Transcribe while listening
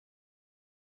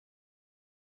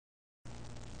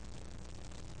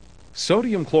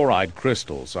Sodium chloride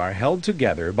crystals are held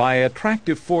together by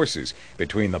attractive forces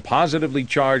between the positively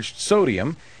charged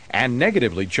sodium and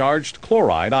negatively charged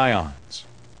chloride ions.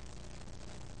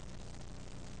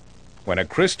 When a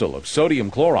crystal of sodium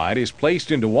chloride is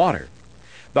placed into water,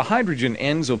 the hydrogen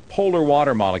ends of polar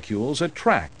water molecules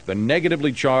attract the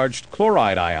negatively charged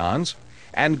chloride ions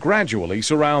and gradually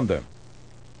surround them.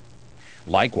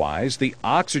 Likewise, the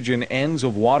oxygen ends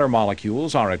of water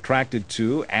molecules are attracted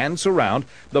to and surround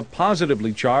the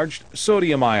positively charged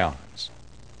sodium ions.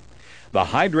 The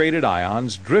hydrated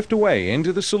ions drift away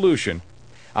into the solution,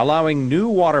 allowing new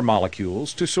water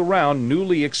molecules to surround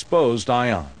newly exposed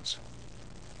ions.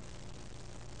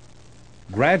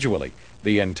 Gradually,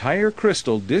 the entire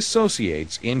crystal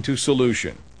dissociates into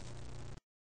solution.